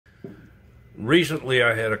Recently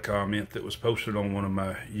I had a comment that was posted on one of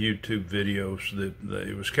my YouTube videos that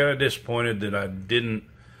it was kind of disappointed that I didn't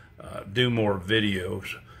do more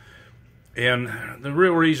videos. And the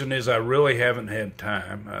real reason is I really haven't had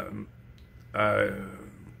time. I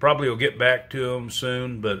probably will get back to them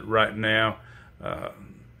soon, but right now,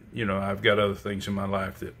 you know, I've got other things in my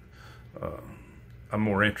life that I'm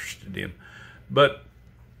more interested in. But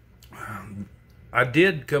I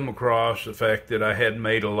did come across the fact that I had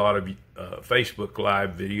made a lot of Facebook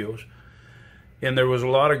Live videos, and there was a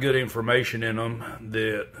lot of good information in them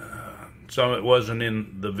that some of it wasn't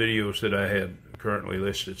in the videos that I had currently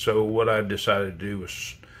listed. So what I decided to do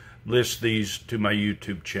was list these to my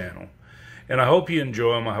YouTube channel. And I hope you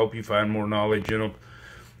enjoy them. I hope you find more knowledge in them.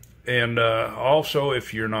 And also,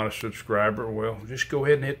 if you're not a subscriber, well, just go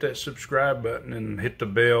ahead and hit that subscribe button and hit the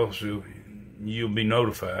bell so you'll be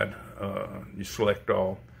notified. You select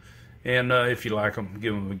all. And if you like them,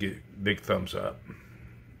 give them a big thumbs up.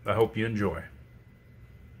 I hope you enjoy.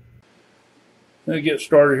 Let me get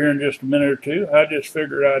started here in just a minute or two. I just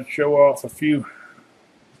figured I'd show off a few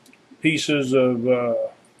pieces of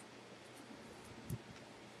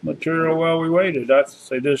material while we waited. I'd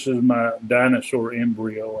say this is my dinosaur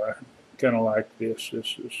embryo. I kind of like this.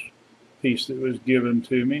 This is a piece that was given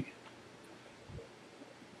to me.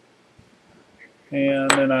 And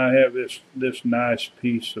then I have this nice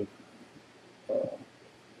piece of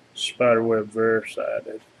spiderweb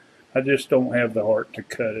varicide. I just don't have the heart to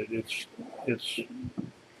cut it. It's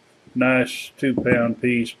nice 2-pound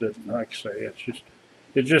piece, but like I say,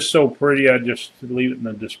 it's just so pretty. I just leave it in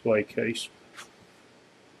the display case.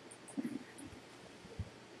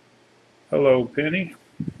 Hello, Penny.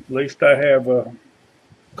 At least I have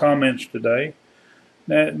comments today.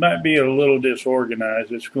 Now, it might be a little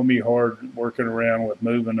disorganized. It's going to be hard working around with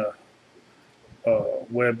moving a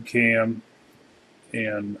webcam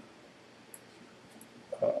and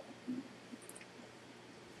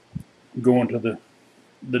going to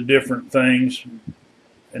the different things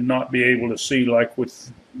and not be able to see like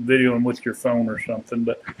with videoing with your phone or something,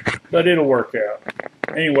 but it'll work out.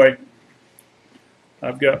 Anyway,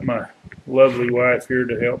 I've got my lovely wife here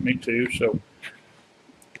to help me too, so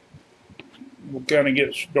we'll kind of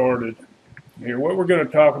get started here. What we're going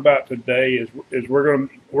to talk about today is we're going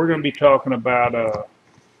to be talking about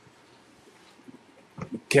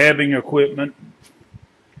cabbing equipment,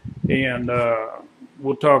 and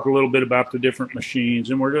we'll talk a little bit about the different machines,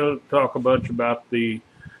 and we're going to talk a bunch about the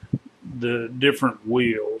different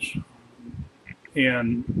wheels,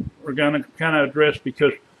 and we're going to kind of address,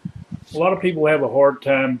 because a lot of people have a hard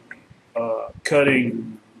time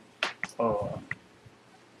cutting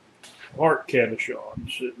heart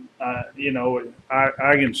cabochons. You know,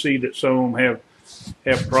 I can see that some of them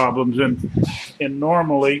have problems, and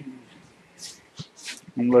normally,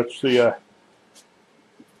 let's see,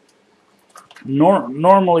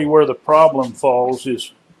 normally where the problem falls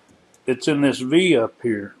is it's in this V up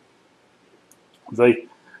here.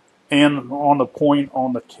 And on the point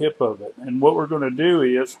on the tip of it. And what we're going to do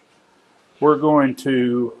is we're going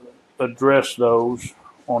to address those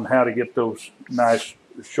on how to get those nice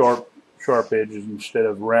sharp edges instead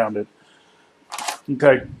of rounded.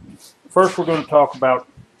 Okay, first we're going to talk about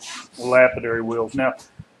lapidary wheels now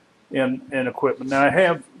and equipment. Now I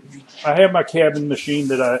have my cabbing machine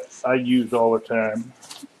that I use all the time.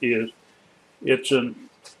 It's an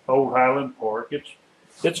old Highland Park.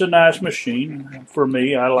 It's a nice machine for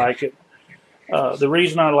me. I like it. The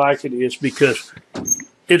reason I like it is because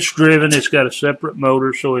it's driven. It's got a separate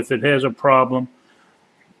motor, so if it has a problem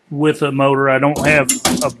with a motor, I don't have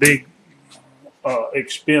a big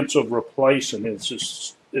expense of replacing it.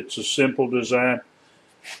 It's a simple design.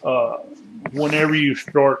 Whenever you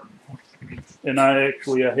start, and I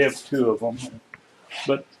have two of them,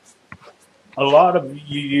 but a lot of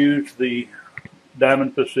you use the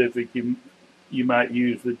Diamond Pacific. You might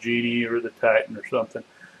use the GD or the Titan or something.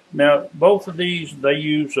 Now, both of these, they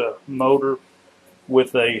use a motor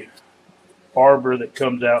with a arbor that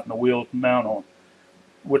comes out and the wheels mount on,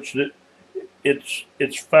 which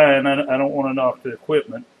it's fine. I don't want to knock the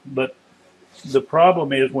equipment, but the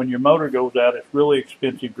problem is when your motor goes out, it's really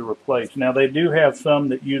expensive to replace. Now, they do have some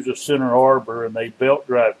that use a center arbor and they belt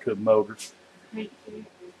drive to the motors,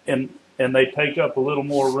 and they take up a little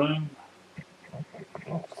more room.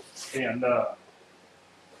 And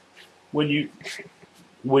when you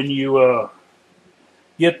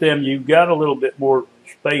get them, you've got a little bit more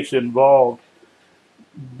space involved,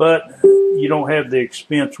 but you don't have the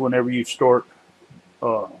expense whenever you start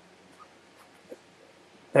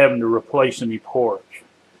having to replace any parts.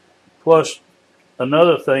 Plus,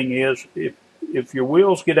 another thing is, if your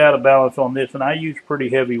wheels get out of balance on this, and I use pretty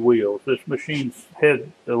heavy wheels, this machine's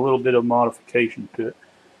had a little bit of modification to it,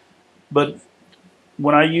 but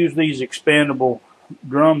when I use these expandable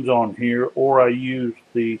drums on here, or I use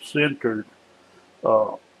the centered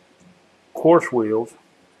course wheels,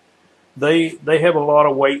 they have a lot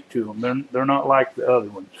of weight to them. They're not like the other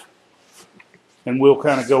ones, and we'll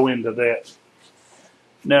kind of go into that.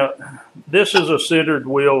 Now, this is a centered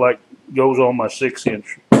wheel like goes on my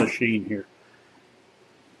 6-inch machine here.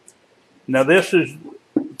 Now, this is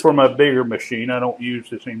for my bigger machine. I don't use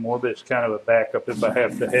this anymore, but it's kind of a backup if I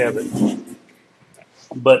have to have it.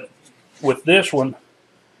 But with this one,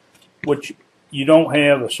 which you don't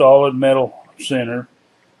have a solid metal center,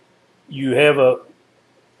 you have a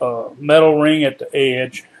metal ring at the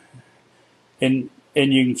edge, and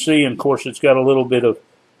you can see, and of course, it's got a little bit of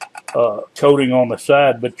coating on the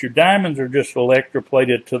side, but your diamonds are just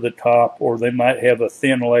electroplated to the top, or they might have a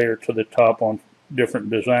thin layer to the top on different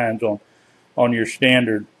designs on your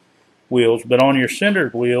standard wheels. But on your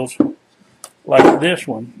centered wheels, like this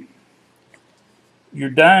one, your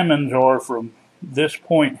diamonds are from this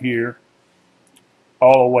point here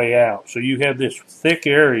all the way out. So you have this thick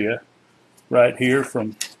area right here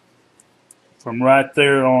from right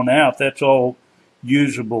there on out. That's all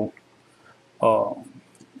usable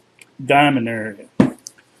diamond area.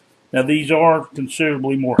 Now, these are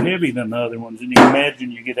considerably more heavy than the other ones, and you can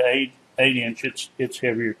imagine you get an 8-inch, it's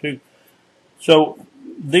heavier too. So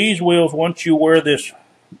these wheels, once you wear this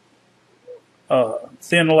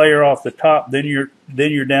thin layer off the top, then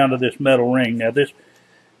you're down to this metal ring. Now, this,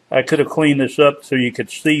 I could have cleaned this up so you could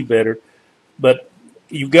see better, but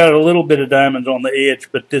you've got a little bit of diamonds on the edge,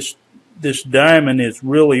 but this diamond is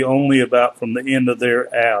really only about from the end of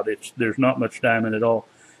there out. There's not much diamond at all.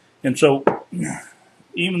 And so,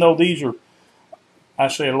 even though these are, I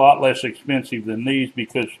say, a lot less expensive than these,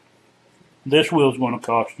 because this wheel is going to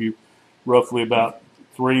cost you roughly about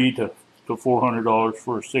 $300 to $400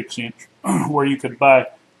 for a 6-inch, where you could buy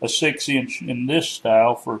a 6-inch in this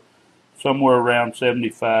style for somewhere around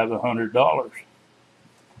 $75 to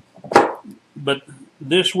 $100. But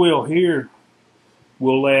this wheel here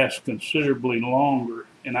will last considerably longer,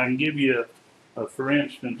 and I can give you a for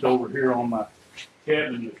instance over here on my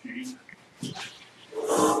cabin machine.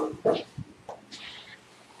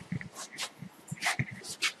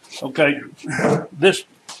 Okay, this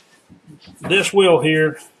wheel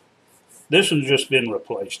here, this one's just been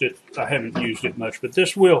replaced. I haven't used it much, but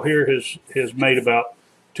this wheel here has made about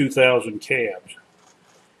 2,000 cabs,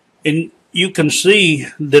 and you can see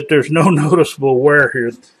that there's no noticeable wear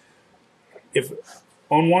here. If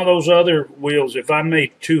on one of those other wheels, if I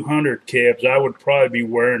made 200 cabs, I would probably be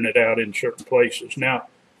wearing it out in certain places. Now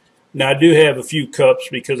I do have a few cups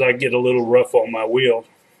because I get a little rough on my wheel,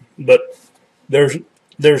 but there's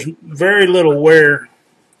very little wear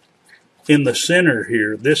in the center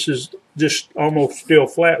here. This is just almost still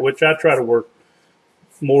flat, which I try to work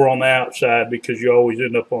more on the outside because you always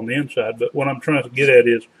end up on the inside. But what I'm trying to get at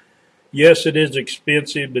is, yes, it is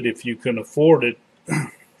expensive, but if you can afford it,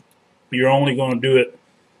 you're only going to do it.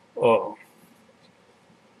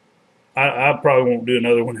 I probably won't do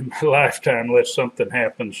another one in my lifetime unless something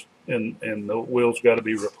happens and the wheel's got to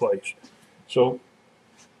be replaced. So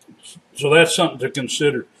that's something to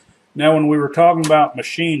consider. Now, when we were talking about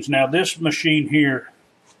machines, now this machine here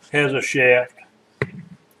has a shaft,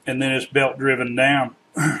 and then it's belt driven down.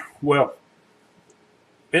 Well,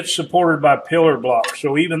 it's supported by pillar blocks,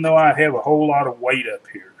 so even though I have a whole lot of weight up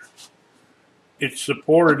here, it's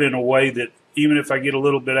supported in a way that even if I get a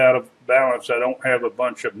little bit out of balance, I don't have a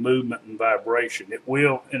bunch of movement and vibration. It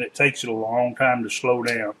will, and it takes it a long time to slow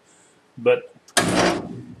down, but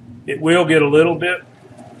it will get a little bit,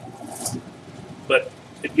 but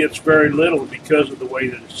it gets very little because of the way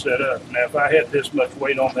that it's set up. Now, if I had this much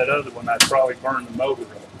weight on that other one, I'd probably burn the motor up.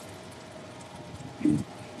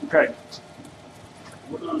 Okay,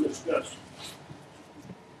 we're going to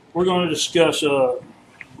discuss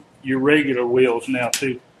your regular wheels now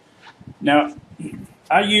too. Now,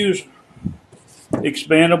 I use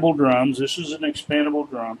expandable drums. This is an expandable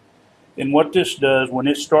drum, and what this does, when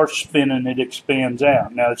it starts spinning, it expands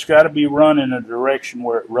out. Now, it's got to be run in a direction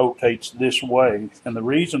where it rotates this way, and the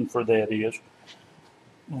reason for that is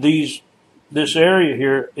this area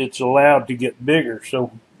here, it's allowed to get bigger.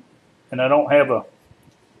 So, and I don't have a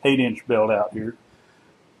 8-inch belt out here,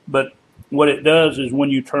 but what it does is when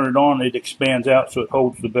you turn it on, it expands out so it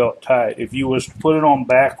holds the belt tight. If you was to put it on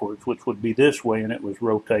backwards, which would be this way, and it was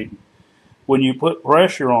rotating, when you put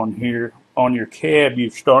pressure on here, on your cab, you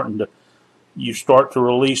start to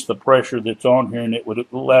release the pressure that's on here, and it would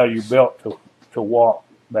allow your belt to walk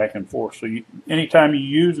back and forth. So anytime you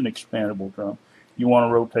use an expandable drum, you want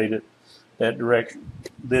to rotate it that direction.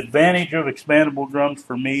 The advantage of expandable drums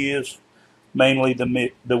for me is mainly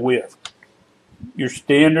the width. Your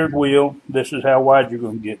standard wheel, this is how wide you're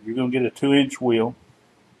going to get. You're going to get a 2-inch wheel.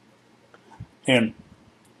 And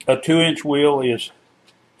a 2-inch wheel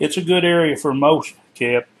it's a good area for most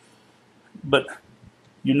cab, but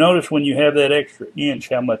you notice when you have that extra inch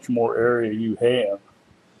how much more area you have.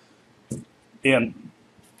 And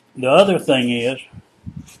the other thing is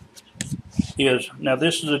now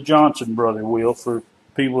this is a Johnson Brother wheel for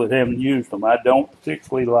people that haven't used them. I don't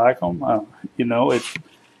particularly like them. You know,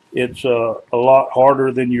 it's a lot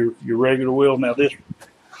harder than your regular wheel. Now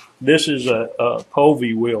this is a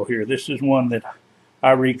Povey wheel here. This is one that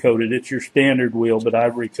I recoated. It's your standard wheel, but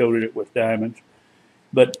I've recoated it with diamonds.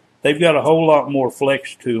 But they've got a whole lot more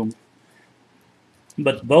flex to them.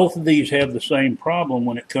 But both of these have the same problem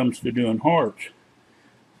when it comes to doing hearts.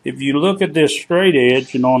 If you look at this straight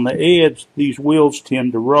edge, and on the edge, these wheels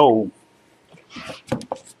tend to roll.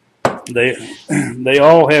 They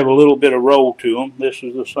all have a little bit of roll to them. This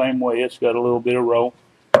is the same way. It's got a little bit of roll.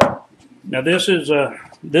 Now this is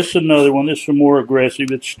another one. This is more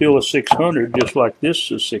aggressive. It's still a 600, just like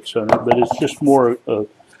this is 600, but it's just more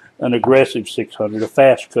an aggressive 600, a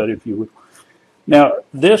fast cut, if you would. Now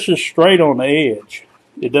this is straight on the edge.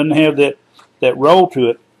 It doesn't have that roll to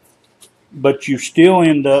it, but you still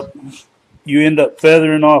end up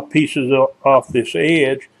feathering off pieces off this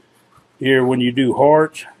edge here when you do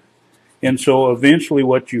hearts. And so eventually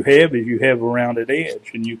what you have is you have a rounded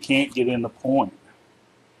edge, and you can't get in the point.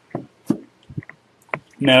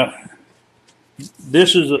 Now,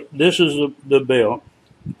 this is the belt.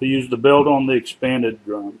 We use the belt on the expanded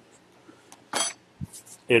drum.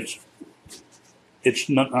 It's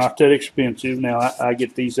not that expensive. Now I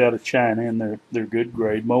get these out of China, and they're good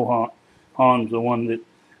grade. Mohan's the one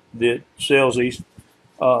that sells these,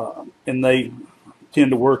 and they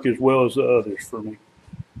tend to work as well as the others for me.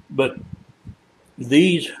 But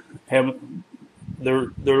these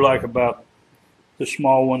they're like about, the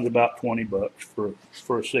small one's about $20 for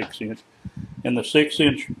a 6-inch, and the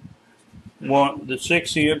 6-inch one, the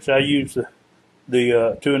 6-inch I use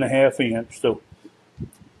the 2.5-inch, so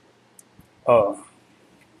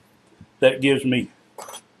that gives me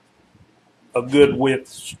a good width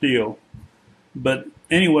still. But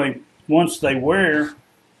anyway, once they wear,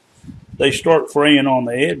 they start fraying on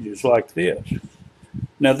the edges like this.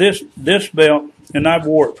 Now this belt, and I've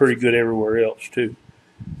wore it pretty good everywhere else too,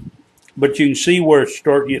 but you can see where it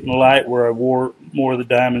starts getting light where I wore more of the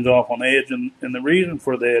diamonds off on the edge. And the reason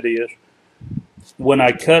for that is when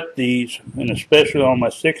I cut these, and especially on my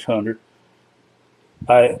 600,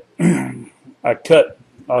 I cut,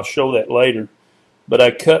 I'll show that later, but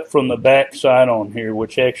I cut from the back side on here,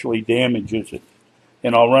 which actually damages it.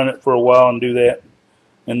 And I'll run it for a while and do that,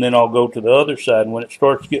 and then I'll go to the other side. And when it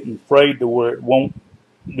starts getting frayed to where it won't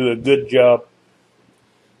do a good job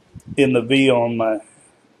in the V on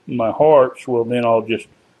my hearts, well then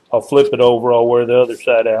I'll flip it over, I'll wear the other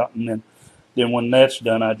side out, and then when that's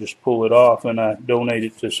done, I just pull it off and I donate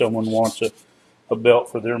it to someone who wants a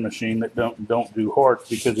belt for their machine that don't do hearts,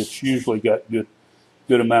 because it's usually got good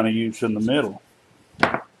amount of use in the middle.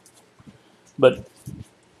 But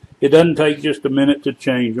it doesn't take just a minute to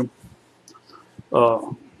change them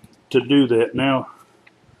to do that. Now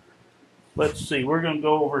let's see, we're going to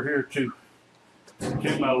go over here to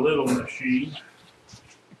my little machine.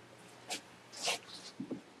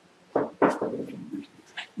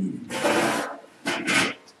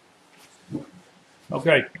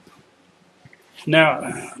 Okay.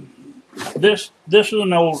 Now this is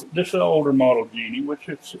an older model Genie, which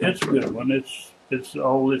it's a good one. It's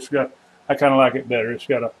old. It's got, I kind of like it better. It's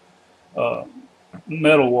got a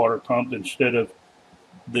metal water pump instead of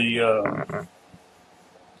the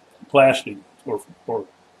plastic or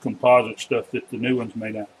composite stuff that the new one's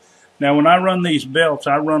made out. Now, when I run these belts,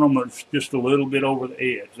 I run them just a little bit over the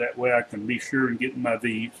edge. That way I can be sure and get my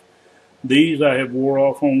V's. These I have wore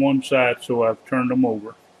off on one side, so I've turned them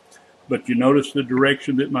over. But you notice the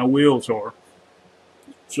direction that my wheels are,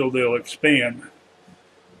 so they'll expand.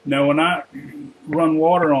 Now, when I run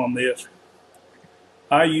water on this,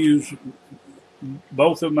 I use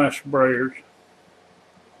both of my sprayers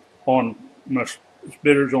on my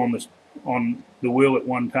spitters on the wheel at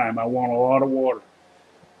one time. I want a lot of water.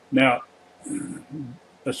 Now,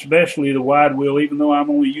 especially the wide wheel, even though I'm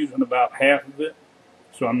only using about half of it,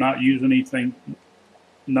 so I'm not using anything,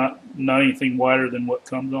 not anything wider than what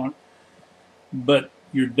comes on it. But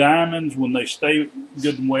your diamonds, when they stay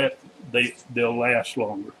good and wet, they'll last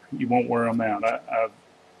longer. You won't wear them out.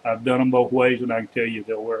 I've done them both ways, and I can tell you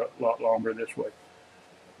they'll wear a lot longer this way.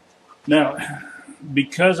 Now,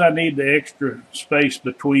 because I need the extra space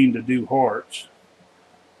between to do hearts,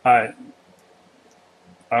 I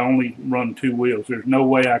only run 2 wheels. There's no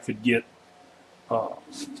way I could get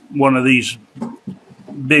one of these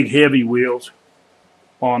big heavy wheels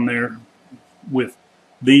on there with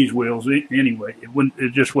these wheels anyway.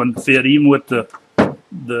 It just wouldn't fit. Even with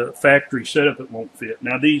the factory setup, it won't fit.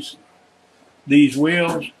 Now these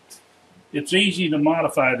wheels, it's easy to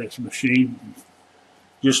modify this machine.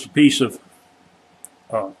 Just a piece of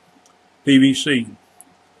PVC.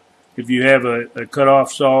 If you have a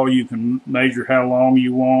cut-off saw, you can measure how long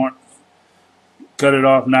you want. Cut it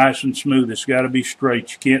off nice and smooth. It's got to be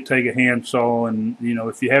straight. You can't take a hand saw, and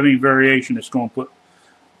if you have any variation, it's going to put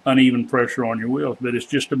uneven pressure on your wheels. But it's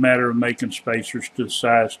just a matter of making spacers to the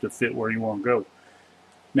size to fit where you want to go.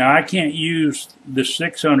 Now I can't use the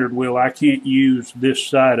 600 wheel. I can't use this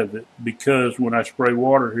side of it because when I spray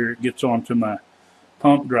water here, it gets onto my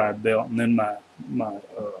pump drive belt, and then my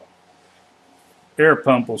air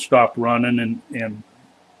pump will stop running, and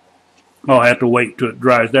I'll have to wait till it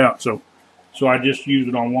dries out. So I just use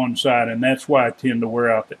it on one side, and that's why I tend to wear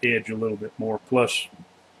out the edge a little bit more. Plus,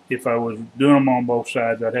 if I was doing them on both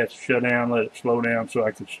sides, I'd have to shut down, let it slow down so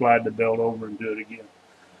I could slide the belt over and do it again.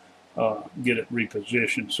 Get it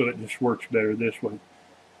repositioned, so it just works better this way.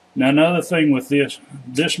 Now another thing with this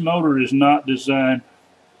motor is not designed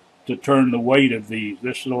to turn the weight of these.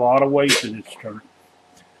 This is a lot of weight that it's turning.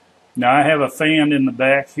 Now I have a fan in the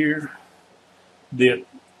back here that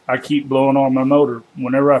I keep blowing on my motor.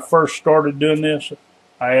 Whenever I first started doing this,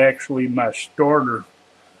 my starter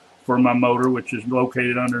for my motor, which is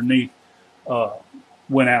located underneath,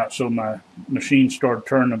 went out, so my machine started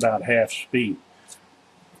turning about half speed.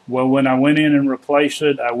 Well, when I went in and replaced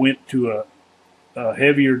it, I went to a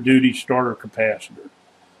heavier duty starter capacitor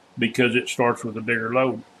because it starts with a bigger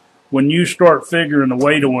load. When you start figuring the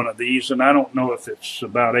weight of one of these, and I don't know if it's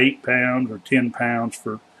about 8 pounds or 10 pounds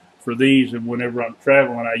for these, and whenever I'm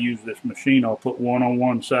traveling, I use this machine. I'll put one on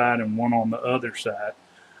one side and one on the other side.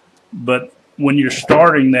 But when you're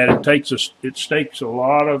starting that, it takes a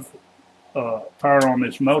lot of power on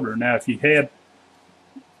this motor. Now, if you had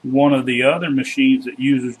one of the other machines that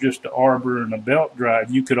uses just an arbor and a belt drive,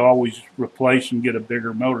 you could always replace and get a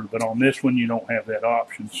bigger motor. But on this one, you don't have that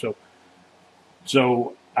option. So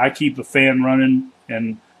I keep a fan running,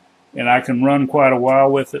 and I can run quite a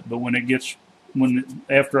while with it. But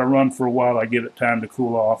after I run for a while, I give it time to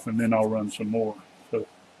cool off, and then I'll run some more. So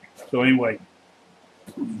anyway,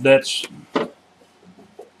 that's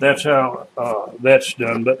how that's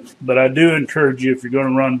done. But I do encourage you, if you're going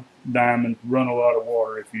to run diamond, run a lot of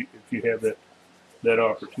water if you have that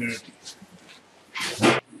opportunity.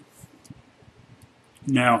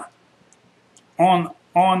 Now, on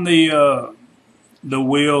the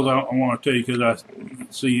wheels, I want to tell you, because I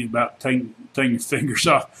see you about taking your fingers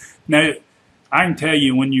off. Now, I can tell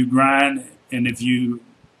you when you grind, and if you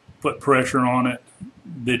put pressure on it,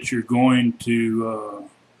 that you're going to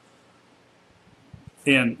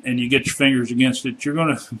and you get your fingers against it, you're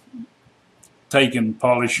going to take and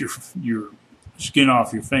polish your skin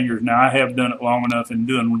off your fingers. Now, I have done it long enough and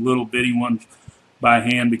doing little bitty ones by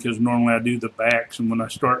hand, because normally I do the backs, and when I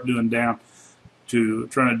start doing down to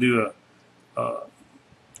trying to do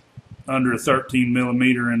under a 13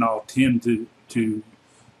 millimeter, and I'll tend to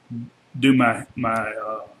do my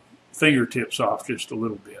fingertips off just a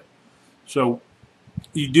little bit. So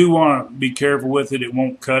you do want to be careful with it. It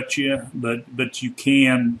won't cut you, but you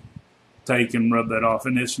can take and rub that off,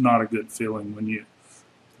 and it's not a good feeling when you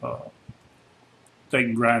take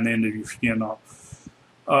and grind the end of your skin off.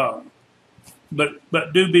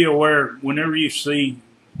 But do be aware, whenever you see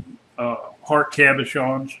heart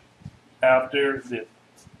cabochons out there, that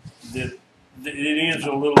it is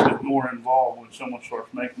a little bit more involved when someone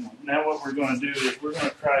starts making them. Now what we're going to do is we're going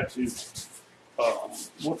to try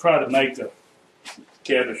to make a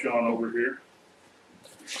cabochon over here.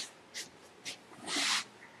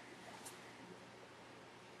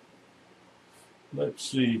 Let's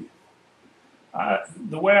see.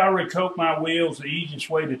 The way I recoat my wheels, the easiest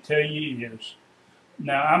way to tell you is,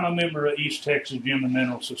 now I'm a member of East Texas Gem and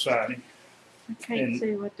Mineral Society. I can't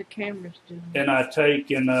see what the camera's doing. And I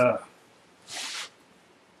take and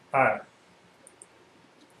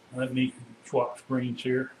let me swap screens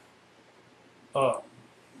here.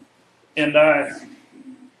 And I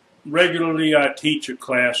teach a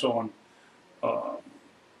class on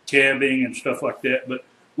cabbing and stuff like that, but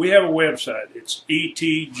we have a website. It's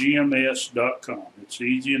etgms.com. It's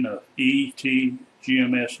easy enough.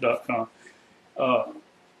 etgms.com.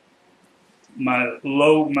 My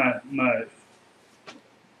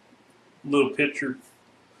little picture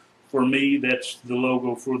For me, that's the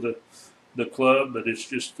logo for the club, but it's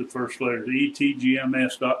just the first letters,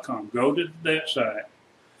 etgms.com. Go to that site.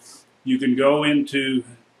 You can go into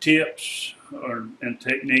tips and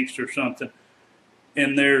techniques or something,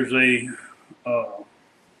 and there's it's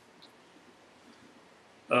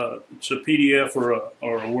a PDF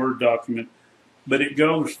or a Word document, but it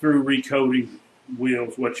goes through recoding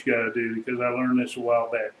wheels, what you got to do, because I learned this a while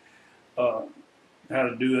back, how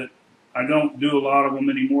to do it. I don't do a lot of them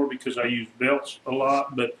anymore because I use belts a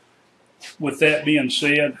lot, but with that being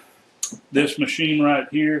said, this machine right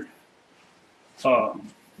here,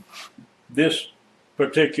 this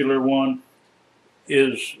particular one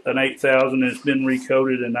is an 8000. It's been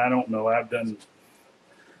recoded, and I don't know,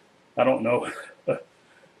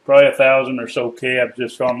 probably 1,000 or so cabs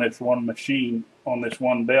just on this one machine, on this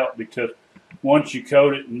one belt, because once you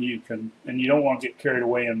coat it, and you don't want to get carried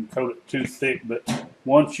away and coat it too thick, but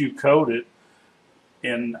once you coat it,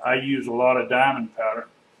 and I use a lot of diamond powder,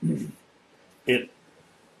 it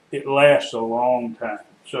lasts a long time.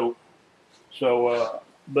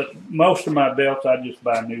 But most of my belts I just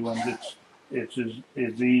buy new ones. It's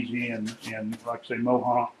as easy, and like I say,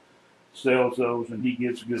 Mohan sells those, and he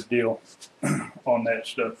gets a good deal on that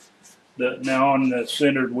stuff. Now on the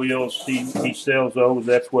centered wheels, he sells those.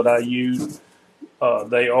 That's what I use.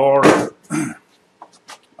 They are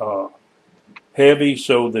heavy,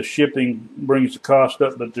 so the shipping brings the cost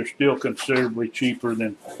up, but they're still considerably cheaper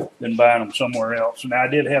than buying them somewhere else. And I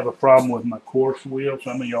did have a problem with my course wheel.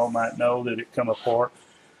 Some of y'all might know that it come apart.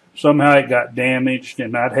 Somehow it got damaged,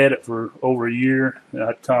 and I'd had it for over a year.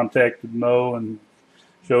 I contacted Mo and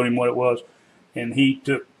showed him what it was, and he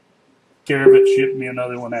took care of it, shipped me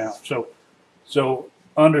another one out. So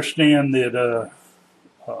understand that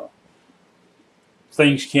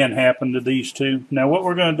things can happen to these two. Now what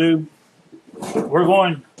we're going to do, we're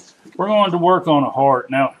going to work on a heart.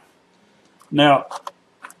 Now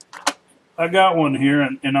I got one here,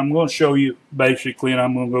 and I'm going to show you basically, and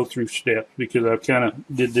I'm going to go through steps because I kind of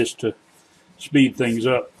did this to speed things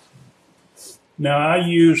up. Now I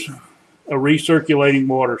use a recirculating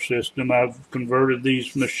water system. I've converted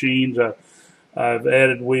these machines. I've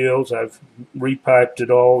added wheels. I've repiped it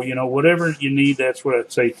all. You know, whatever you need, that's what I'd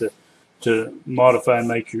say to modify and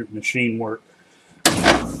make your machine work.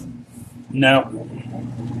 Now,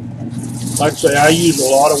 like I say, I use a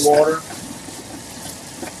lot of water.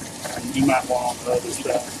 You might want on the other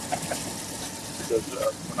side, because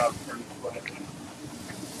when I was turning the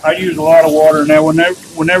flat, I use a lot of water. Now,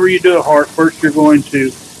 whenever you do a heart, first you're going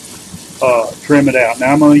to trim it out.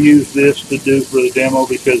 Now I'm going to use this to do for the demo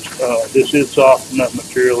because this is soft enough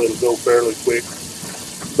material, it'll go fairly quick.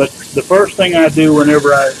 But the first thing I do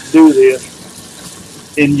whenever I do this,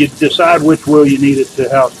 and you decide which wheel you need it to,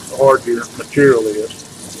 how hard your material is.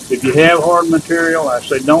 If you have hard material, I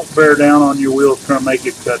say don't bear down on your wheels trying to make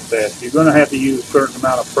it cut fast. You're going to have to use a certain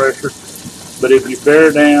amount of pressure, but if you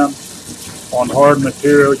bear down on hard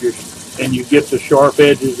material, and you get the sharp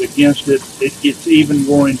edges against it, it's even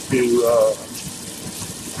going to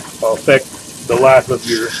affect the life of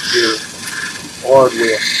your hard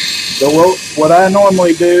wheel. So what I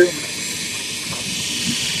normally do,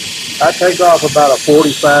 I take off about a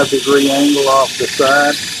 45-degree angle off the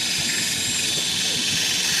side.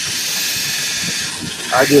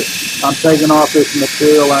 I'm taking off this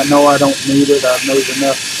material. I know I don't need it. I've made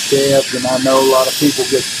enough scabs, and I know a lot of people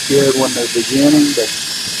get scared when they're beginning, but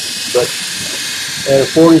at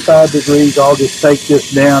 45 degrees, I'll just take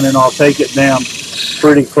this down, and I'll take it down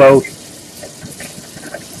pretty close.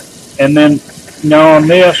 And then now on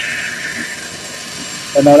this,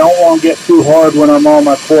 and I don't want to get too hard when I'm on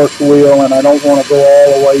my coarse wheel, and I don't want to go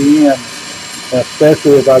all the way in,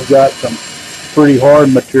 especially if I've got some pretty hard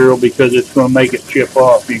material, because it's going to make it chip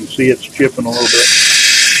off. You can see it's chipping a little bit.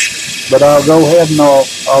 But I'll go ahead and I'll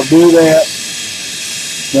do that.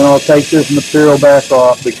 Then I'll take this material back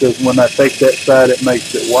off, because when I take that side, it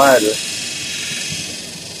makes it wider.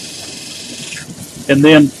 And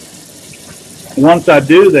then once I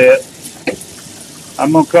do that,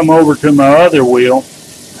 I'm going to come over to my other wheel,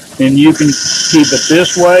 and you can keep it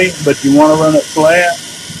this way, but you want to run it flat.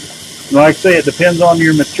 Like I say, it depends on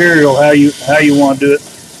your material, how you want to do it.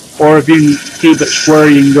 Or if you can keep it square,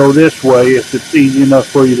 you can go this way if it's easy enough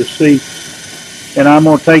for you to see. And I'm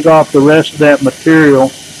going to take off the rest of that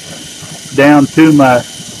material down to my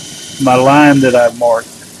line that I've marked.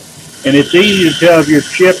 And it's easy to tell if you're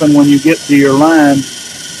chipping when you get to your line,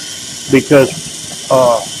 because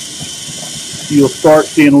you'll start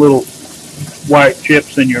seeing little white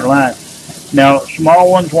chips in your line. Now, small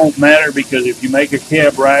ones won't matter, because if you make a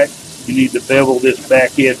cab right, you need to bevel this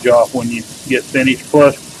back edge off when you get finished.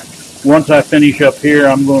 Plus, once I finish up here,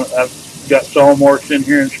 I've got saw marks in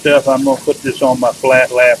here and stuff. I'm going to put this on my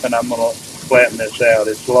flat lap, and I'm going to flatten this out.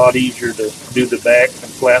 It's a lot easier to do the backs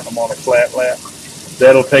and flatten them on a flat lap.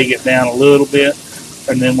 That'll take it down a little bit,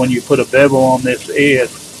 and then when you put a bevel on this edge,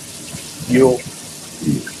 you'll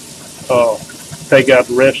take out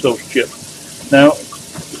the rest of those chips. Now,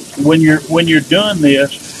 when you're doing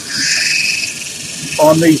this,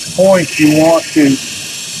 on these points you want to,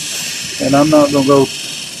 and I'm not going to go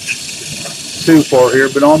too far here,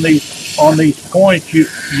 but on these points you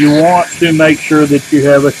want to make sure that you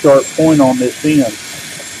have a sharp point on this end.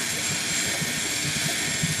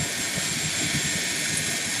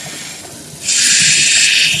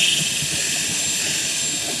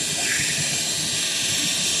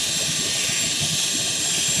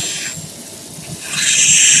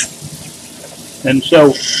 And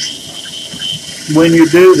so when you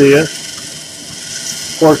do this,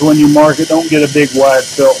 of course, when you mark it, don't get a big wide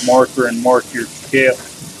felt marker and mark your cap.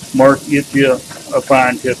 Get you a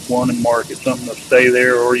fine tip one and mark it, something to stay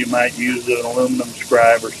there, or you might use an aluminum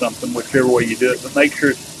scribe or something, whichever way you do it. But make sure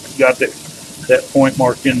it's got that point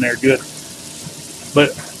marked in there good.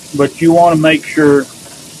 But you want to make sure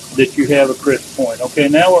that you have a crisp point. Okay,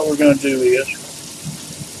 now what we're going to do is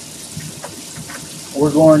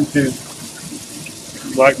we're going to,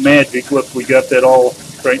 like magic, look, we got that all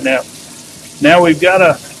straightened out. Now we've got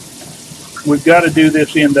to do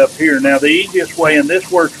this end up here. Now the easiest way, and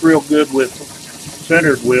this works real good with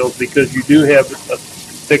centered wheels because you do have a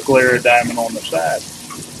thick layer of diamond on the side.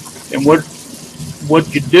 And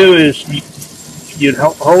what you do is you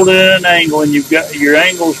hold it at an angle, and your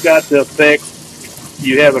angle's got the effect.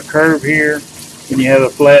 You have a curve here, and you have a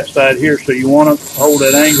flat side here, so you want to hold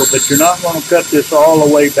that angle, but you're not going to cut this all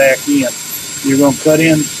the way back in. You're going to cut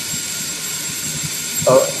in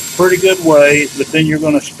a pretty good way, but then you're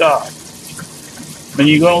going to stop. And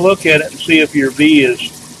you're going to look at it and see if your V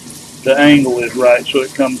the angle is right, so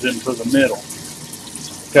it comes into the middle.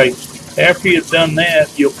 Okay, after you've done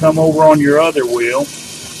that, you'll come over on your other wheel,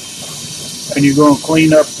 and you're going to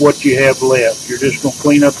clean up what you have left. You're just going to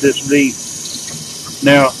clean up this V.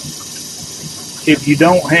 Now, if you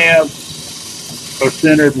don't have a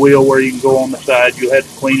centered wheel where you can go on the side, you'll have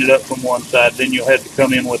to clean it up from one side, then you'll have to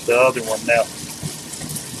come in with the other one. Now,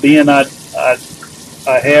 being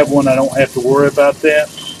I have one, I don't have to worry about that.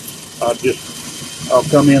 I'll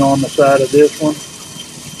come in on the side of this one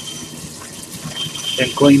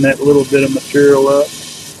and clean that little bit of material up,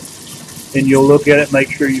 and you'll look at it, make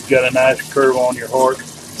sure you've got a nice curve on your heart,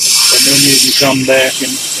 and then you can come back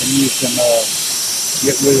and you can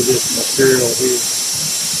get rid of this material here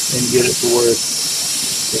and get it to where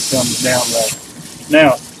it comes down right.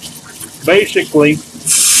 Now, basically,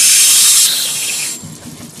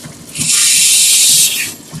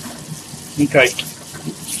 okay,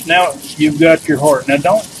 now you've got your heart. Now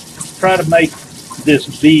don't try to make this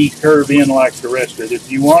V curve in like the rest of it. If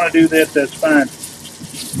you want to do that, that's fine.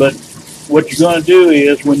 But what you're going to do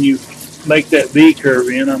is when you make that V curve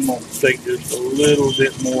in, I'm going to take just a little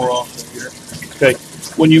bit more off of here. Okay.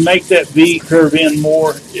 When you make that V curve in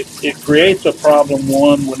more, it creates a problem.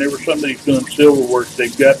 One, whenever somebody's doing silver work,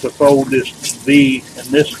 they've got to fold this V, and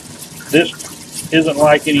this isn't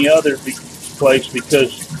like any other place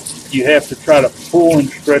because you have to try to pull and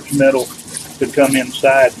stretch metal to come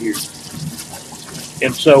inside here.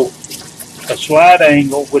 And so a slide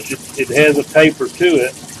angle, which it has a taper to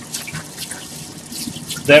it,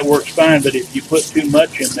 that works fine, but if you put too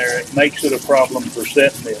much in there, it makes it a problem for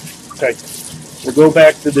setting this. Okay. We'll go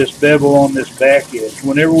back to this bevel on this back edge.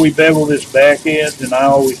 Whenever we bevel this back edge, and I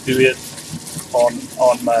always do it on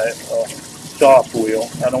my soft wheel.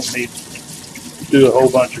 I don't need to do a whole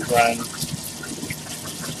bunch of grinding.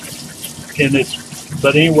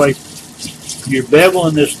 But anyway, you're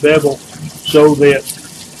beveling this bevel so that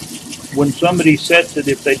when somebody sets it,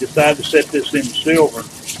 if they decide to set this in silver,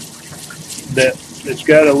 that it's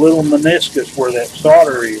got a little meniscus where that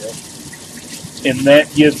solder is, and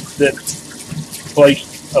that gives that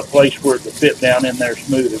a place where it will fit down in there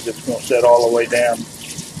smooth as it's going to set all the way down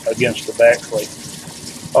against the back plate.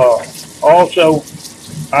 Also,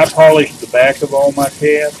 I polish the back of all my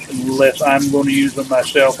cabs unless I'm going to use them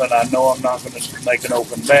myself and I know I'm not going to make an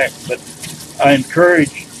open back. But I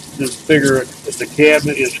encourage to figure that the cab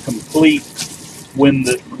is complete when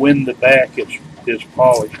the back is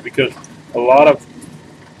polished, because a lot of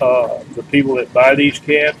the people that buy these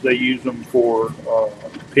cabs, they use them for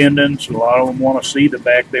pendants. A lot of them want to see the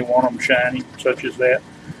back. They want them shiny, such as that.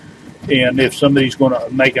 And if somebody's going to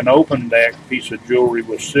make an open back piece of jewelry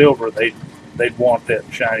with silver, they'd want that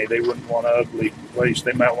shiny. They wouldn't want an ugly place.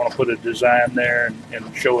 They might want to put a design there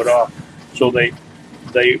and show it off. So they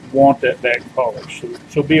they want that back polish.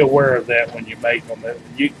 So be aware of that when you make them.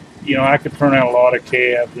 You know, I could turn out a lot of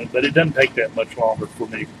cabs, but it doesn't take that much longer for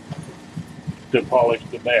me to polish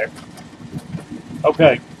the back.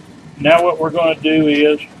 Okay, now what we're going to do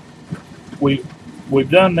is we've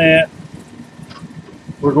done that.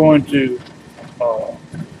 We're going to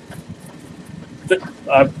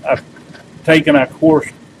I've taken I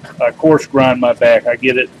coarse grind my back. I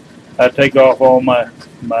get it. I take off all my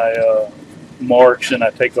marks, and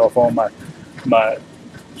I take off all my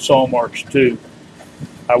saw marks too.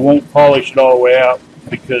 I won't polish it all the way out,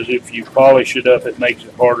 because if you polish it up, it makes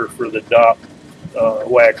it harder for the dot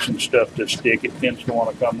wax and stuff to stick. It tends to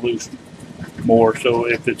want to come loose more. So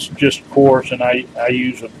if it's just coarse, and I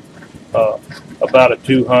use about a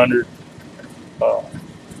 200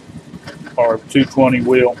 or 220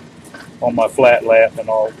 wheel on my flat lap, and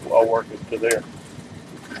I'll work it to there.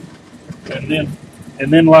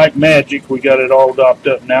 And then like magic, we got it all dopped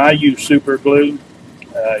up. Now I use super glue.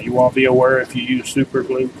 You want to be aware, if you use super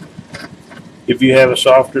glue, if you have a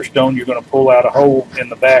softer stone, you're going to pull out a hole in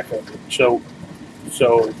the back of it. So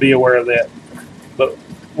be aware of that. But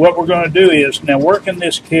what we're going to do is, now working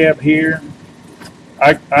this cab here,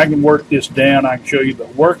 I can work this down, I can show you,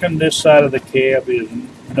 but working this side of the cab is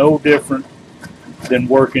no different than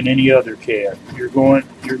working any other cab. You're going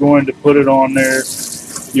to put it on there.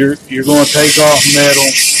 You're going to take off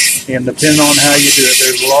metal, and depending on how you do it,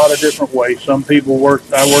 there's a lot of different ways. Some people I work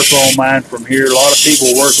on mine from here. A lot of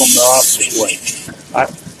people work them the opposite way,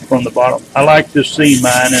 from the bottom. I like to see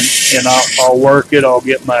mine, and I'll work it. I'll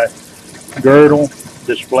get my girdle,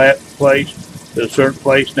 this flat place, to a certain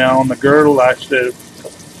place. Now on the girdle, I set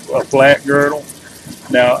a flat girdle.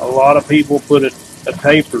 Now a lot of people put a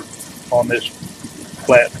taper on this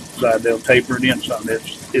flat side. They'll taper it in some.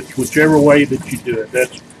 It's whichever way that you do it.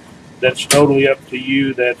 That's totally up to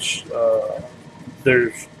you. There's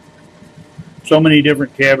so many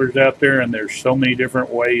different cabbers out there, and there's so many different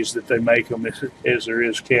ways that they make them as there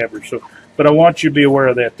is cabbers. So, but I want you to be aware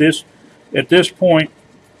of that. At this point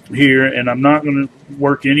here, and I'm not going to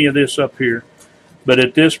work any of this up here, but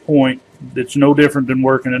at this point, it's no different than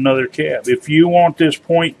working another cab. If you want this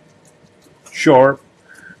point sharp,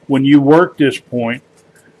 when you work this point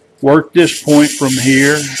from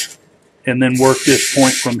here, and then work this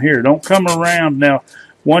point from here. Don't come around. Now,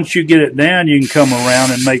 once you get it down, you can come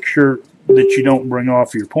around and make sure that you don't bring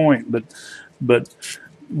off your point. But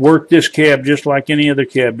work this cab just like any other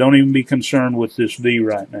cab. Don't even be concerned with this V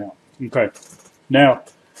right now. Okay. Now,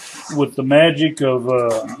 with the magic of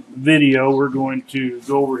video, we're going to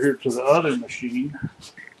go over here to the other machine.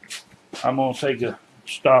 I'm going to take a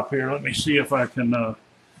stop here. Let me see if I can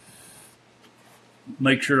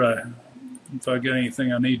make sure if I got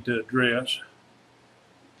anything I need to address.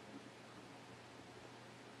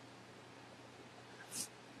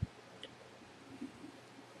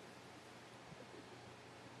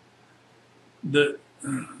 The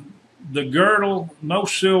girdle,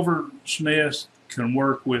 most silversmiths can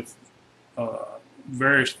work with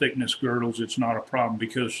various thickness girdles. It's not a problem,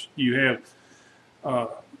 because you have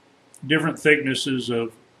different thicknesses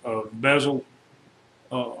of bezel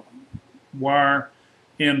wire,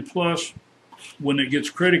 and plus, when it gets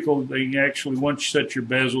critical, they can actually, once you set your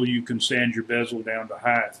bezel, you can sand your bezel down to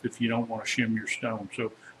height if you don't want to shim your stone.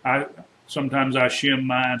 So sometimes I shim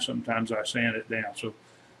mine, sometimes I sand it down.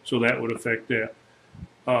 So that would affect that.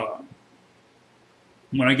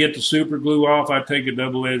 When I get the super glue off, I take a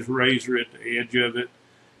double-edged razor at the edge of it,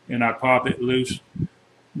 and I pop it loose,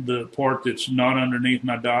 the part that's not underneath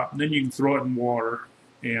my dot. Then you can throw it in water.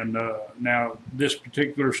 And now this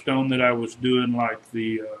particular stone that I was doing, like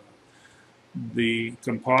the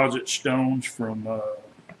composite stones from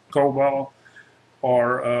Cobalt,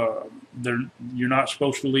 are you're not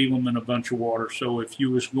supposed to leave them in a bunch of water. So if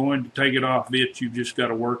you was going to take it off bits, you just got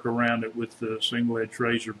to work around it with the single-edged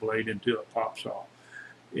razor blade until it pops off.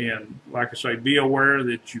 And like I say, be aware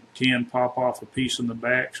that you can pop off a piece in the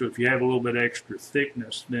back. So if you have a little bit extra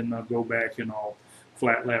thickness, then I'll go back and I'll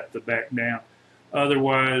flat lap the back down.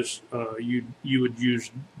 Otherwise, you would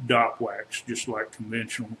use dop wax, just like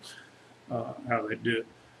conventional, how they do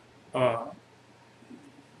it.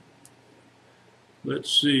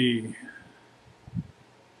 Let's see.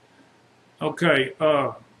 Okay,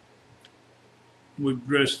 we've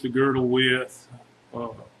addressed the girdle width.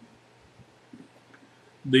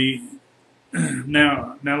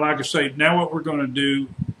 Now, like I say, now what we're going to do,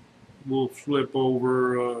 we'll flip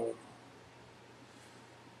over.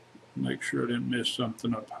 Make sure I didn't miss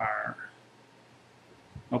something up higher.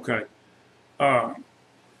 Okay.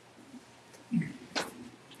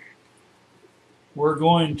 We're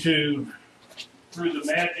going to, through the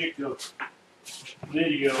magic of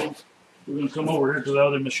video, we're going to come over here to the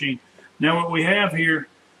other machine. Now what we have here,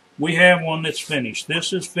 we have one that's finished.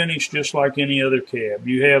 This is finished just like any other cab.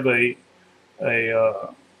 You have a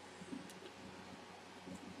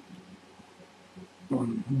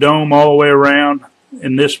dome all the way around,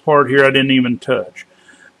 and this part here I didn't even touch.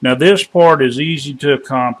 Now this part is easy to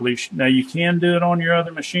accomplish. Now you can do it on your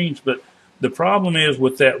other machines, but the problem is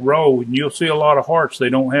with that row, and you'll see a lot of hearts, they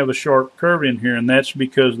don't have a sharp curve in here, and that's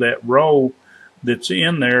because that row that's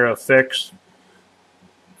in there affects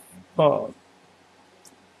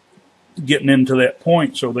getting into that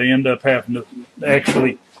point, so they end up having to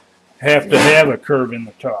actually have a curve in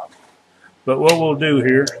the top. But what we'll do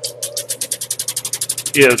here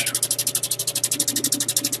is,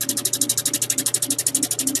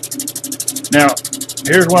 now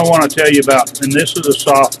here's what I want to tell you about, and this is a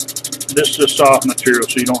soft material,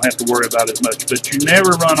 so you don't have to worry about it as much. But you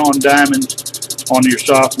never run on diamonds on your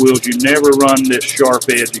soft wheels. You never run this sharp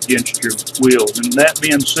edge against your wheels. And that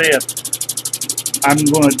being said, I'm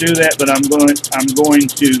going to do that, but I'm going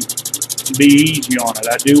to be easy on it.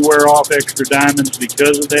 I do wear off extra diamonds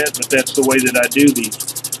because of that, but that's the way that I do these.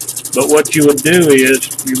 But what you would do is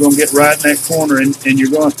you're going to get right in that corner, and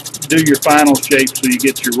you're going to do your final shape so you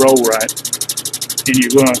get your roll right, and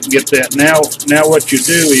you're going to get that. Now what you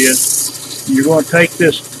do is you're going to take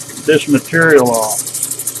this material off,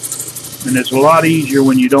 and it's a lot easier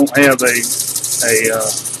when you don't have a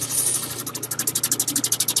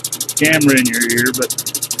camera in your ear, but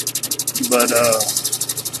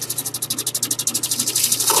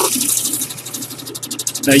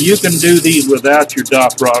now you can do these without your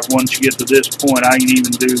dop rod. Once you get to this point, I can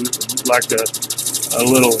even do like a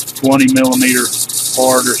little 20 millimeter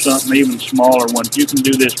part or something, even smaller ones. You can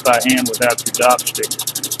do this by hand without your dop stick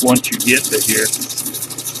once you get to here.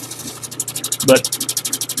 But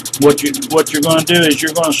what you're going to do is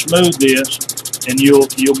you're going to smooth this, and you'll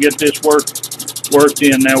get this worked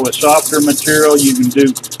in. Now with softer material, you can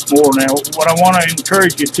do more. Now what I want to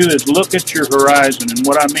encourage you to is look at your horizon, and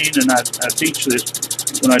what I mean, and I teach this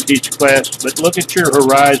when I teach class, but look at your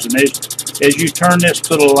horizon. As you turn this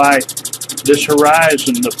to the light, this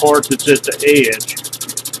horizon, the part that's at the edge,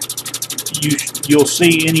 you'll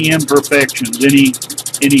see any imperfections,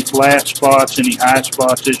 any flat spots, any high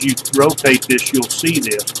spots. As you rotate this, you'll see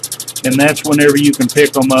this. And that's whenever you can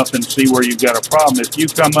pick them up and see where you've got a problem. If you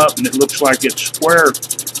come up and it looks like it's square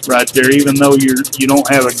right there, even though you don't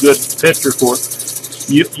have a good picture for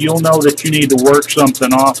it, you'll know that you need to work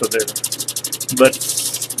something off of there. But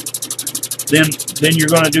then you're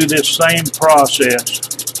going to do this same process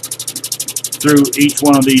through each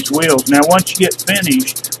one of these wheels. Now once you get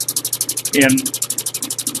finished, and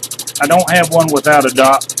I don't have one without a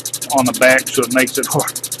dot on the back, so it makes it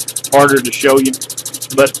harder to show you.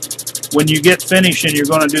 But when you get finished and you're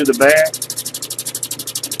going to do the back,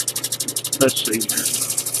 let's see.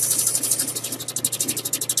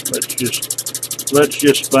 Let's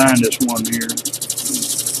just find this one here.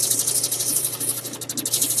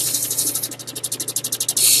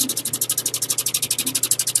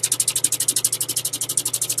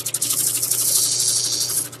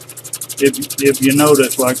 If you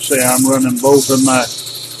notice, like I say, I'm running both of my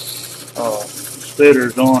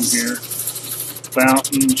spitters on here.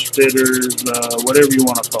 Fountains, spitters, whatever you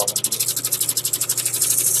want to call them.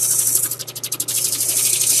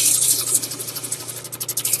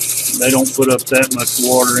 They don't put up that much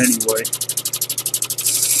water anyway.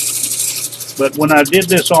 But when I did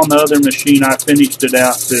this on the other machine, I finished it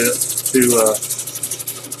out to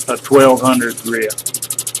a 1200 grit.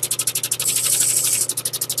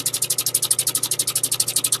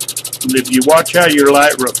 And if you watch how your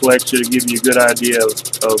light reflects, it'll give you a good idea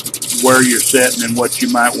of where you're setting and what you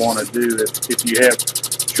might want to do. If you have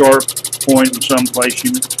sharp point in some place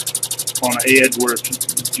on an edge where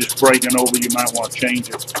it's just breaking over, you might want to change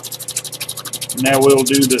it. Now we'll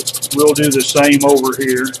do the same over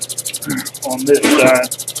here on this side.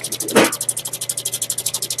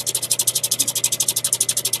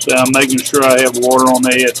 So I'm making sure I have water on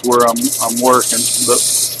the edge where I'm working, but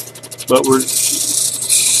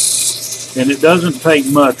and it doesn't take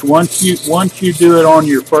much. Once you do it on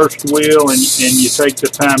your first wheel and you take the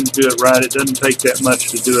time to do it right, it doesn't take that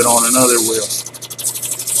much to do it on another wheel.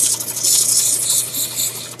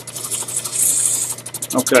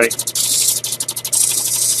 Okay.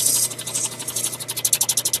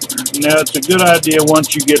 Now it's a good idea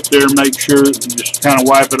once you get there, make sure, just kind of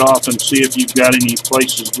wipe it off and see if you've got any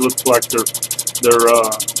places that look like they're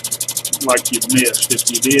like you've missed. If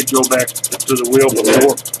you did, go back to the wheel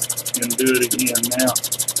before and do it again now.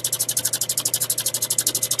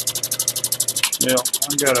 Well,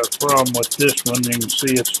 I got a problem with this one. You can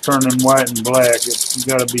see it's turning white and black. It's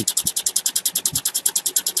got to be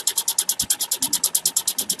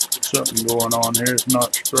something going on here. It's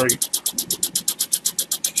not straight.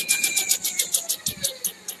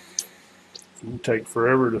 It'll take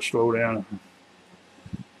forever to slow down.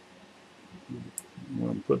 I'm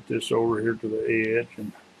going to put this over here to the edge.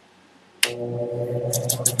 And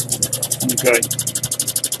okay.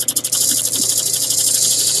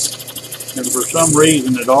 And for some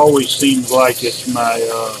reason, it always seems like it's my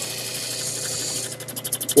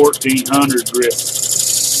 1400 grip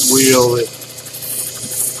wheel that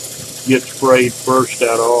gets frayed first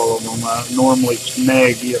out of all of them. I normally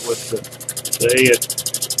snag it with the edge.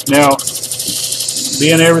 Now,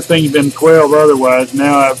 being everything's been 12 otherwise,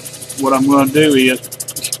 now what I'm going to do is,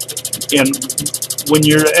 and when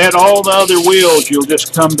you're at all the other wheels, you'll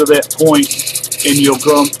just come to that point and you'll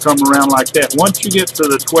come around like that. Once you get to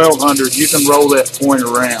the 1200, you can roll that point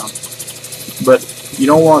around. But you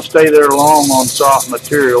don't want to stay there long on soft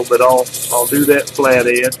material, but I'll do that flat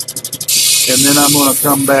edge. And then I'm going to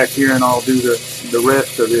come back here and I'll do the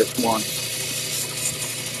rest of this one.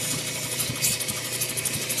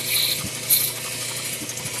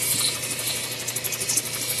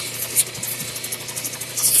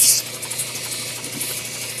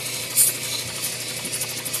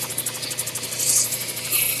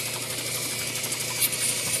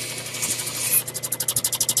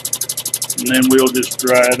 And then we'll just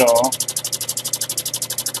dry it off.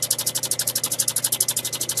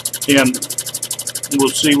 And we'll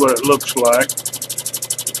see what it looks like.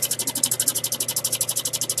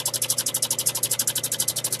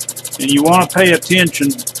 And you want to pay attention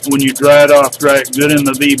when you dry it off, dry it good in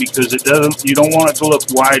the V, because you don't want it to look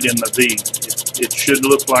white in the V. It should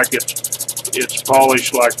look like it's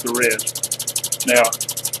polished like the rest. Now,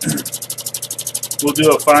 we'll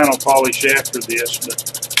do a final polish after this, but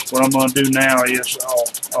what I'm going to do now is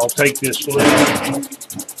I'll take this loose,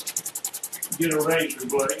 get a razor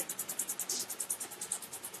blade.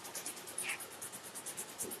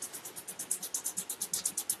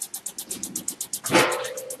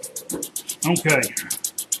 Okay.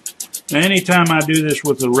 Now, anytime I do this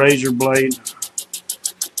with a razor blade,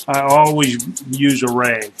 I always use a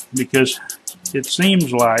rag, because it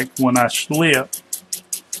seems like when I slip,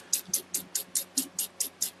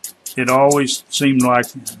 it always seems like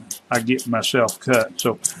I get myself cut.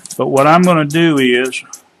 So, but what I'm going to do is,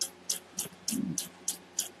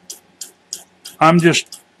 I'm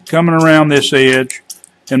just coming around this edge,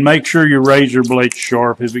 and make sure your razor blade's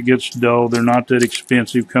sharp. If it gets dull, they're not that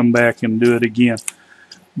expensive. Come back and do it again.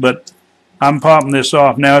 But I'm popping this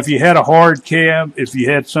off. Now, if you had a hard cab, if you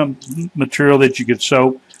had some material that you could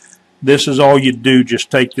soak, this is all you'd do. Just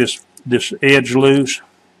take this edge loose,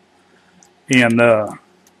 and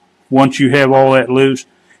once you have all that loose,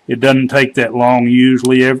 it doesn't take that long.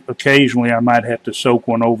 Usually, occasionally, I might have to soak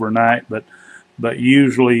one overnight, but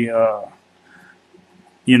usually,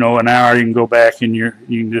 you know, an hour you can go back and you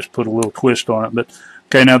can just put a little twist on it. But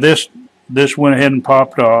okay, now this went ahead and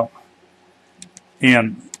popped off,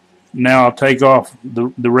 and now I'll take off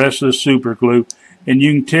the rest of the super glue, and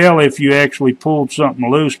you can tell if you actually pulled something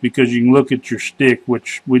loose because you can look at your stick,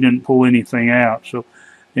 which we didn't pull anything out. So,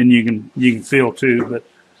 and you can feel too,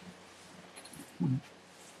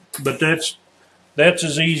 but that's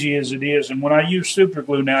as easy as it is. And when I use super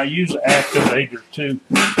glue now, I use an activator too,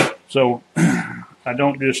 so I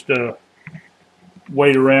don't just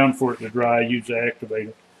wait around for it to dry. I use the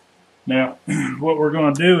activator. Now, what we're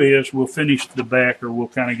going to do is we'll finish the back, or we'll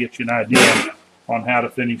kind of get you an idea on how to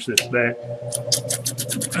finish this back.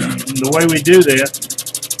 The way we do that,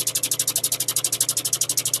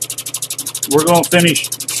 we're going to finish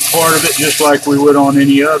part of it just like we would on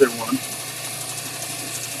any other one.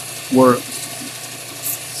 We'll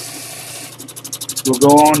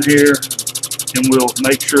go on here and we'll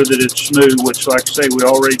make sure that it's smooth, which, like I say, we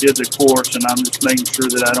already did the course, and I'm just making sure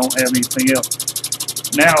that I don't have anything else.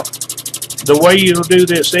 Now, the way you'll do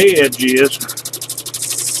this edge is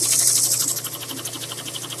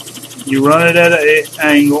you run it at an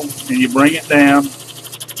angle and you bring it down.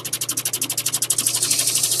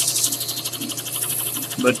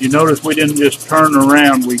 But you notice we didn't just turn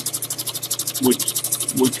around. We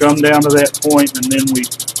come down to that point and then we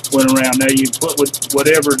went around. Now you put with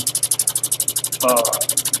whatever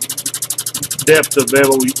depth of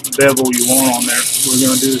bevel you want on there. We're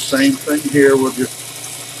going to do the same thing here. We'll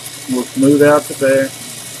smooth out the back.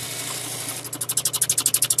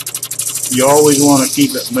 You always want to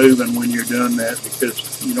keep it moving when you're doing that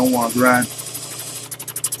because you don't want to grind.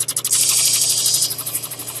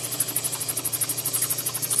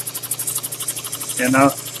 And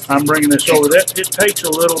I'm bringing this over. That it takes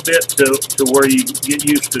a little bit to where you get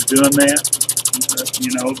used to doing that,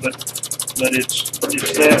 you know. But it's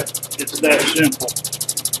that simple.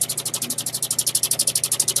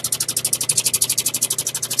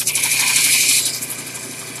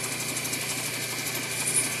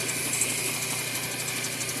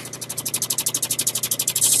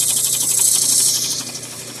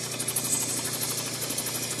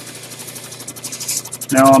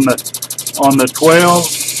 Now on the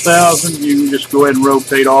 12,000, you can just go ahead and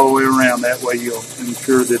rotate all the way around. That way you'll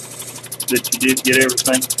ensure that you did get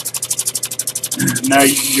everything. Now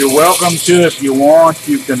you're welcome to, if you want,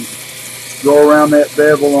 you can go around that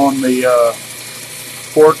bevel on the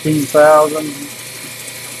 14,000,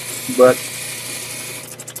 but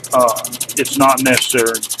it's not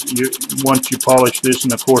necessary. Once you polish this,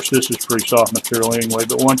 and of course this is pretty soft material anyway,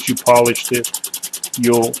 but once you polish this,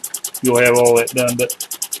 you'll have all that done. But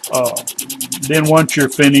then once you're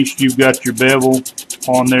finished, you've got your bevel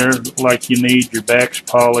on there like you need, your back's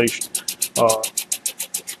polished,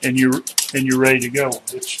 and you're ready to go.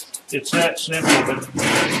 It's that simple,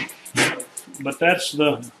 but that's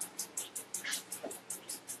the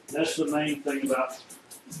main thing about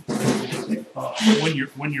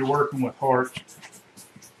when you're working with hearts,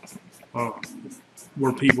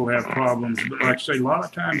 where people have problems. But like I say, a lot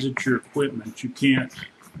of times it's your equipment. You can't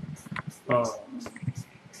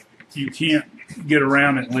get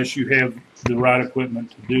around it unless you have the right equipment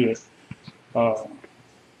to do it.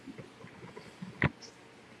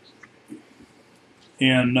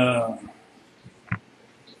 And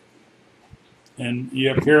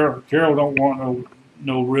yeah, Carol don't want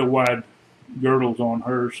no real wide girdles on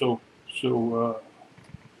her, so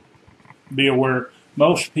be aware.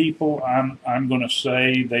 Most people, I'm going to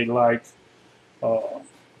say, they like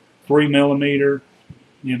 3 millimeter.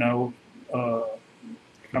 You know,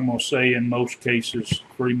 I'm going to say in most cases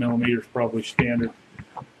 3 millimeters probably standard.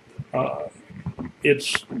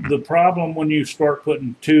 It's the problem when you start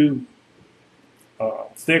putting too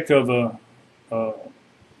thick of a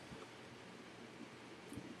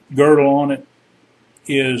girdle on it,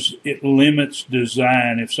 is it limits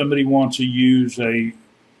design. If somebody wants to use a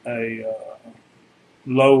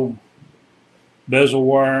low bezel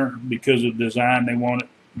wire because of design, they want it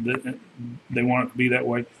to be that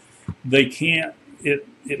way, they can't.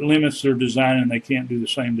 It limits their design, and they can't do the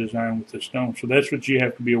same design with the stone. So that's what you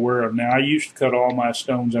have to be aware of. Now, I used to cut all my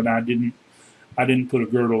stones, and I didn't put a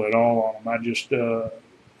girdle at all on them. I just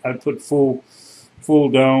I put full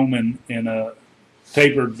dome and a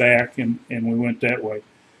tapered back, and we went that way.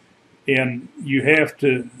 And you have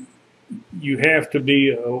to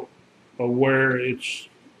be aware. It's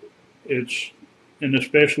and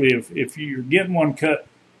especially if you're getting one cut,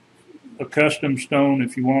 a custom stone,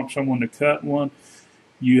 if you want someone to cut one,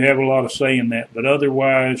 you have a lot of say in that. But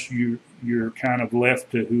otherwise, you're kind of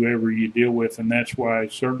left to whoever you deal with, and that's why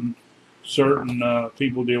certain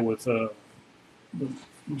people deal with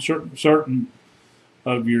certain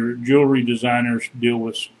of your jewelry designers deal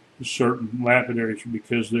with certain lapidaries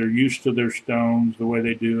because they're used to their stones, the way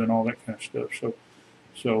they do, and all that kind of stuff.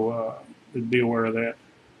 So be aware of that.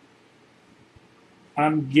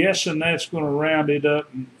 I'm guessing that's going to round it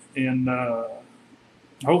up, and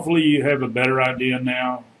hopefully you have a better idea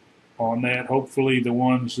now on that. Hopefully the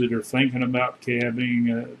ones that are thinking about cabbing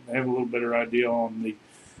have a little better idea on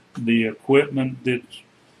the equipment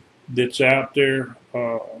that's out there,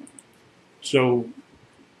 so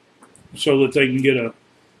that they can get a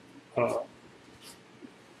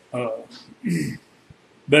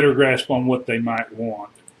better grasp on what they might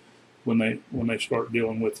want when they start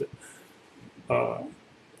dealing with it.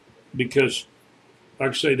 Because,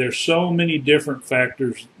 like I say, there's so many different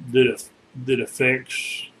factors that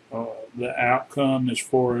affects the outcome as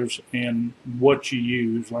far as and what you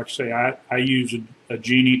use. Like I say, I use a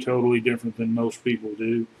genie totally different than most people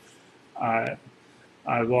do.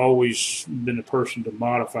 I've always been a person to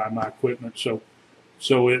modify my equipment, so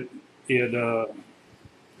it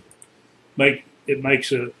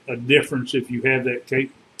makes a difference if you have that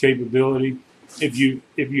capability. If you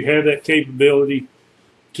have that capability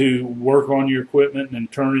to work on your equipment and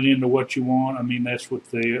turn it into what you want, I mean, that's what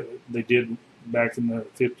they did back in the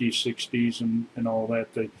 50s, 60s, and all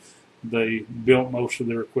that. They built most of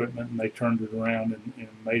their equipment and they turned it around and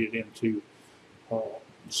made it into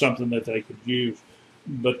something that they could use.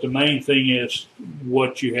 But the main thing is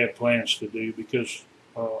what you have plans to do, because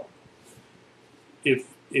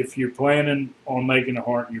if you're planning on making a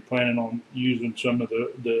heart and you're planning on using some of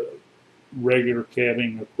the regular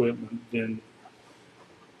cabbing equipment, then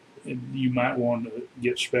you might want to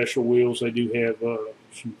get special wheels. They do have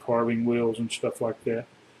some carving wheels and stuff like that.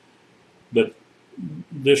 But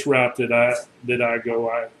this route that I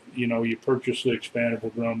go, you purchase the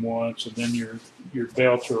expandable drum once, and then your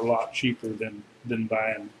belts are a lot cheaper than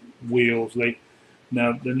buying wheels.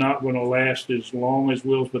 Now they're not going to last as long as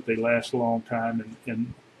wheels, but they last a long time.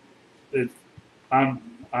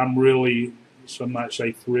 I'm really, some might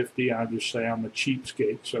say thrifty. I just say I'm a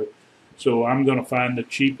cheapskate. So I'm going to find the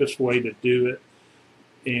cheapest way to do it,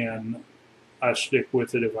 and I stick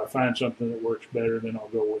with it. If I find something that works better, then I'll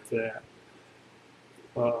go with that.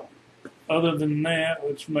 Other than that,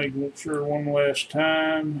 let's make sure one last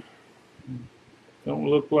time. Don't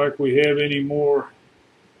look like we have any more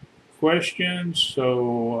questions,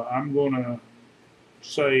 so I'm going to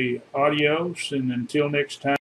say adios, and until next time.